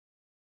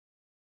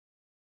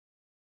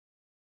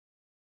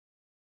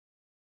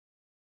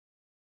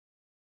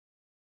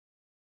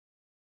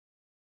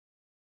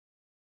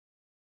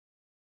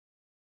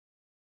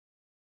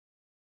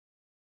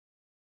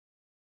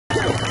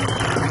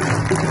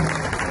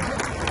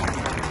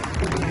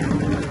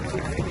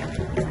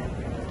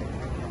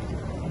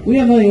We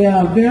have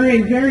a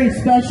very, very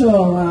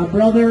special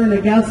brother and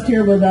a guest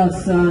here with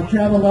us,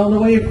 traveled all the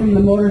way from the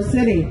Motor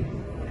City.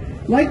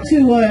 I'd like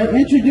to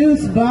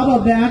introduce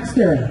Baba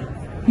Baxter.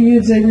 He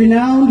is a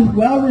renowned,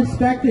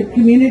 well-respected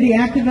community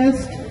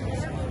activist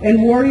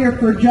and warrior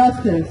for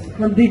justice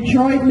from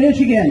Detroit,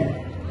 Michigan.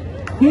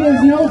 He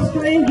is no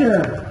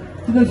stranger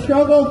to the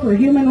struggle for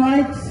human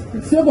rights,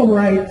 civil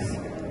rights,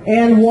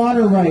 and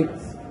water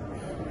rights.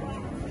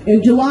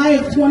 In July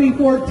of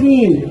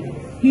 2014,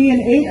 he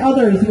and 8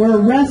 others were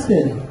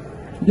arrested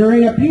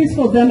during a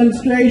peaceful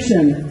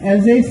demonstration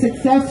as they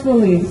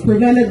successfully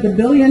prevented the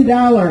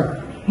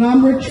billion-dollar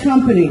Homrich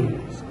Company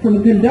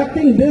from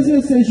conducting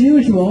business as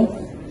usual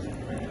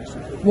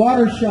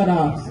water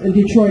shutoffs in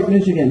Detroit,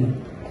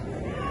 Michigan.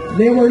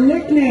 They were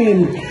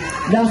nicknamed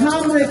the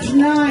Homrich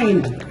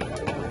Nine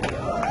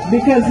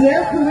because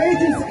their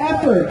courageous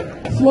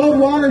effort slowed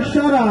water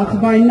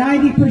shutoffs by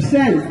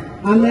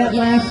 90% on that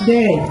last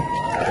day.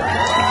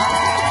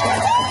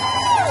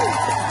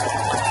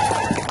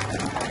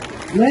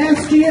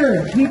 Last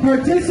year, he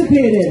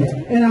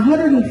participated in a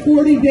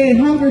 140-day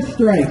hunger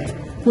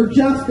strike for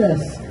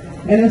justice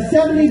and a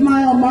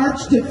 70-mile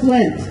march to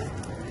Flint.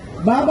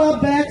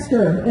 Baba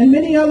Baxter and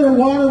many other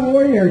water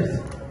warriors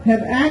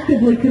have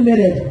actively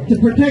committed to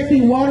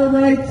protecting water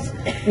rights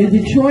in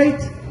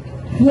Detroit,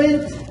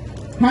 Flint,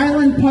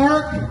 Highland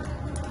Park,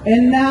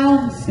 and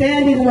now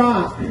Standing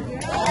Rock.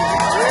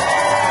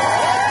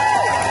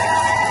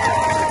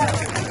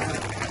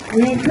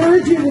 We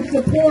encourage you to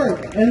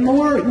support and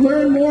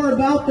learn more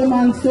about them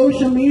on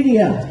social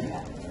media.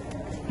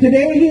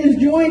 Today he is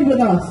joined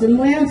with us in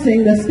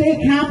Lansing, the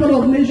state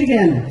capital of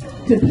Michigan,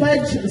 to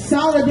pledge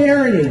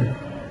solidarity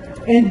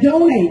and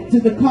donate to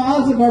the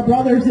cause of our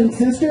brothers and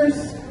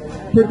sisters,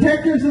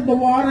 protectors of the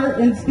water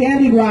in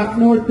Standing Rock,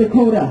 North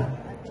Dakota,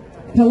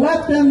 to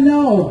let them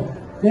know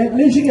that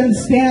Michigan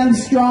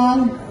stands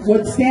strong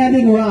with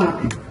Standing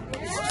Rock.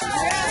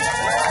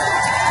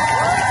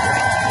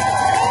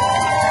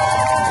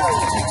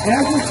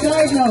 As a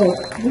side note,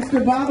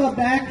 Mr. Baba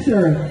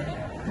Baxter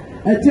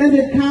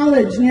attended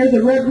college near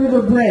the Red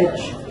River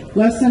Bridge,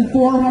 less than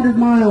 400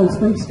 miles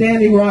from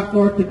Standing Rock,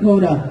 North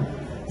Dakota.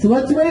 So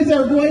let's raise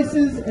our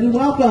voices and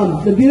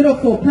welcome the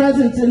beautiful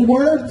presence and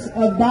words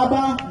of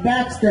Baba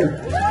Baxter.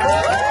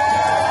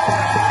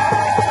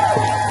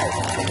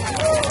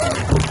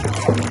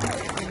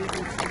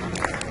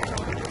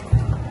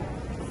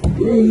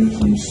 Brothers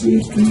and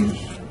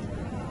sisters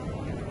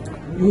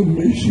of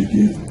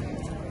Michigan,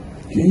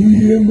 can you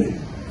hear me?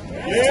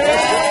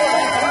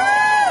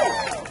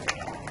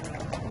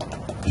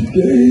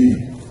 Today,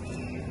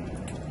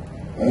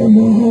 I'm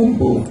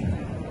humbled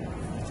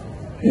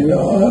and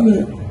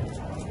honored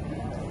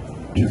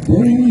to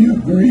bring you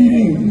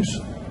greetings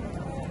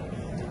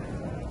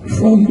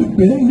from the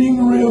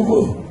Bending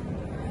River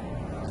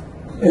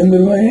and the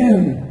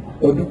land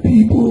of the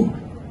people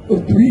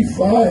of Three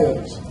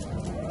Fires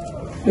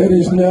that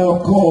is now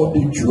called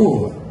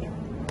Detroit.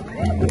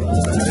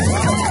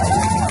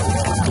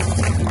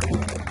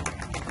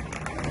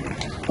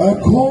 I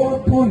call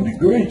upon the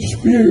Great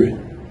Spirit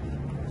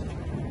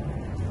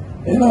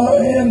and our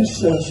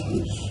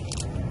ancestors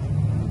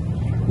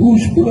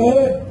whose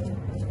blood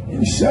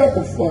and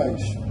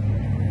sacrifice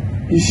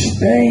is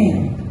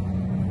stained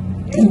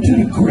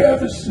into the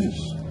crevices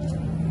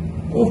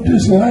of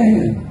this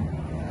land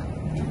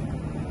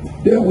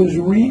that was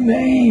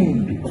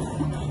renamed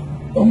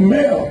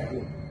America.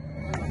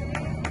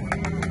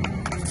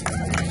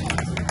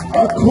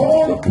 I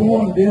call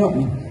upon them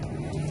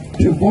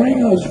to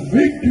bring us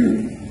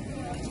victory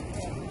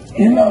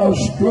in our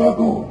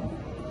struggle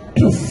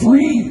to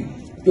free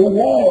the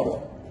water.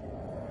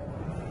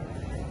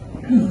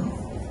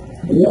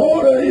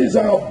 Water is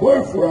our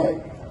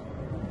birthright.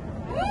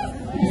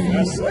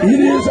 It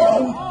is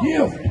our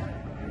gift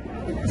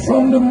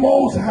from the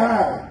Most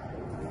High.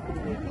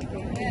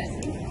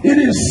 It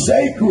is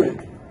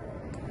sacred,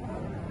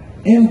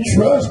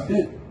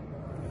 entrusted,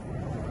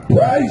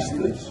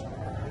 priceless,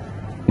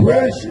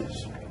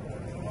 precious.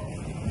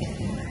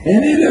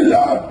 And it is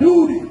our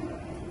duty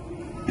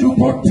to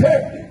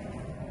protect it.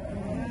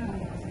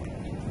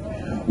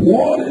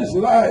 Water is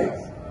life.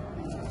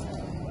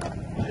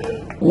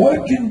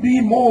 What can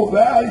be more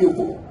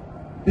valuable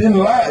than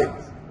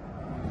life?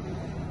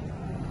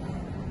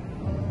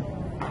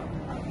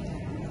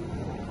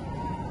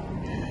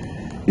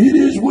 It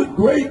is with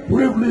great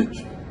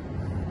privilege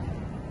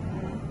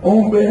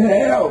on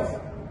behalf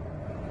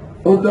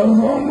of the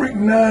Homrich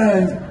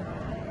Nine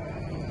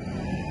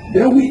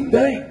that we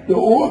thank the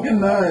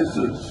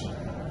organizers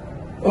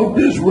of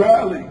this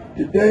rally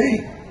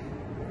today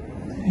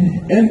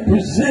and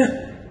present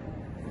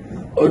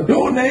a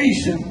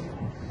donation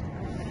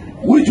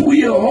which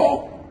we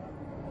hope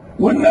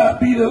would not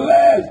be the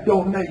last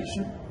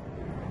donation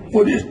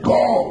for this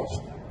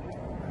cause,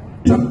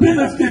 to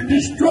benefit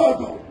the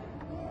struggle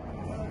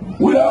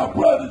with our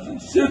brothers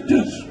and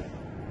sisters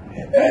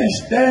at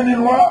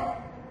Standing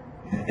Rock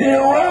and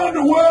around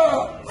the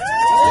world.